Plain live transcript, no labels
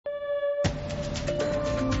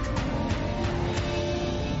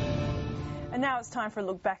And now it's time for a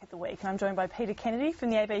look back at the week. And I'm joined by Peter Kennedy from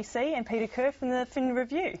the ABC and Peter Kerr from the Fin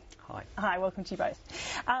Review. Hi. Hi, welcome to you both.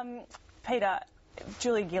 Peter,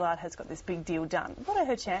 Julia Gillard has got this big deal done. What are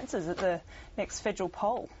her chances at the next federal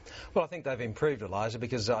poll? Well, I think they've improved, Eliza,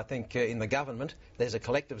 because I think in the government there's a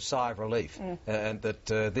collective sigh of relief and that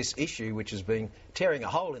this issue, which has been tearing a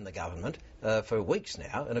hole in the government for weeks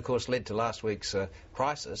now, and of course led to last week's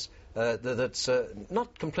crisis, that's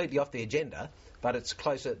not completely off the agenda, but it's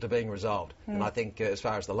closer to being resolved. And I think as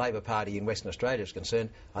far as the Labor Party in Western Australia is concerned,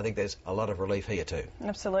 I think there's a lot of relief here too.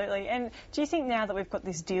 Absolutely. And do you think now that we've got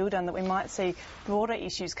this deal done that we might see broader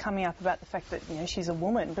issues coming up about the fact that, you know, she's a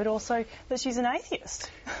woman, but also that she's an atheist?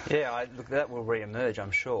 Yeah, look, that will re-emerge, I'm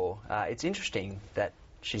sure. It's interesting that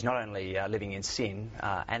she's not only living in sin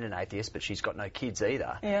and an atheist, but she's got no kids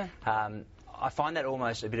either. Yeah. I find that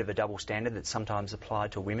almost a bit of a double standard that's sometimes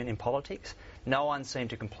applied to women in politics. No one seemed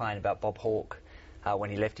to complain about Bob Hawke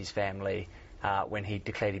when he left his family, when he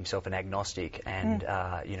declared himself an agnostic, and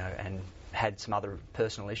you know, and had some other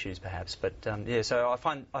personal issues perhaps. But yeah, so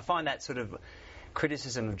I find that sort of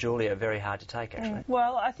criticism of Julia very hard to take, actually.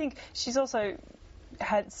 Well, I think she's also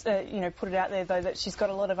had, you know, put it out there though that she's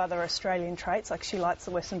got a lot of other Australian traits, like she likes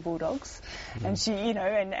the Western Bulldogs, and she, you know,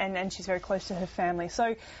 and she's very close to her family.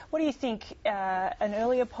 So, what do you think? An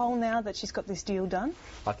earlier poll now that she's got this deal done?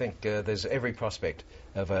 I think there's every prospect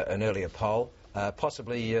of an earlier poll.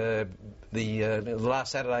 Possibly the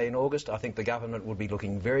last Saturday in August. I think the government would be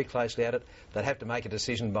looking very closely at it. They'd have to make a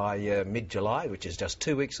decision by mid-July, which is just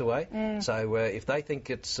 2 weeks away. So if they think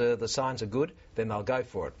it's the signs are good, then they'll go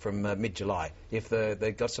for it from mid-July. If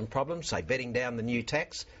they've got some problems, say bedding down the new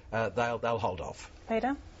tax, they'll hold off.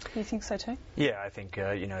 Peter, do you think so too? Yeah, I think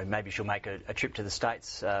you know, maybe she'll make a trip to the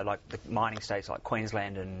states, like the mining states like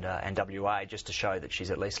Queensland and WA, just to show that she's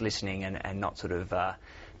at least listening and not sort of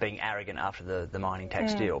being arrogant after the mining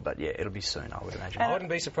tax deal. But yeah, it'll be soon, I would imagine. I wouldn't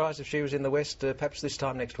be surprised if she was in the West perhaps this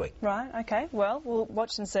time next week. Right, OK. Well, we'll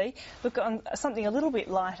watch and see. Look, on something a little bit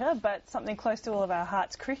lighter, but something close to all of our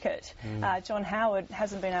hearts, cricket. John Howard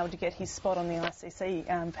hasn't been able to get his spot on the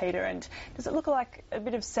ICC, Peter, and does it look like a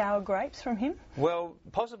bit of sour grapes from him? Well,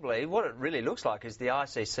 possibly. What it really looks like is the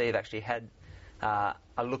ICC have actually had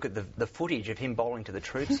a look at the footage of him bowling to the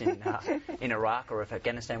troops in Iraq or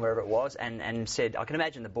Afghanistan, wherever it was, and said, I can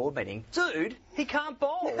imagine the board meeting, dude, he can't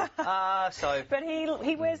bowl. But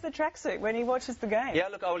he wears the tracksuit when he watches the game. Yeah,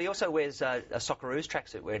 look, well, he also wears a Socceroos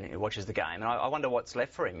tracksuit when he watches the game, and I wonder what's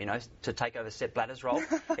left for him, you know, to take over Sepp Blatter's role.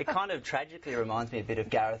 It kind of tragically reminds me a bit of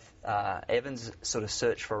Gareth Evans' sort of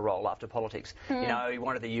search for a role after politics. You know, he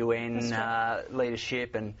wanted the UN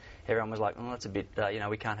leadership, and everyone was like, oh, that's a bit, you know,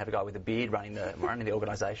 we can't have a guy with a beard running the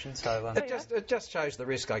organisation. So it just shows the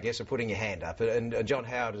risk, I guess, of putting your hand up. And John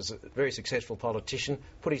Howard is a very successful politician,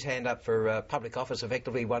 put his hand up for public office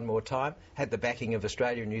effectively one more time, had the backing of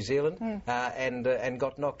Australia and New Zealand, and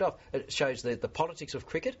got knocked off. It shows the politics of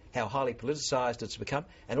cricket, how highly politicised it's become,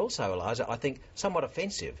 and also, Eliza, I think somewhat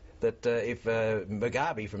offensive that if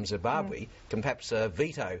Mugabe from Zimbabwe can perhaps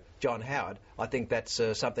veto John Howard, I think that's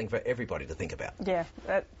something for everybody to think about. Yeah,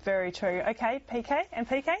 that's very true. OK, PK and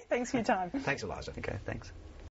PK, thanks for your time. Thanks, Eliza. Okay, thanks.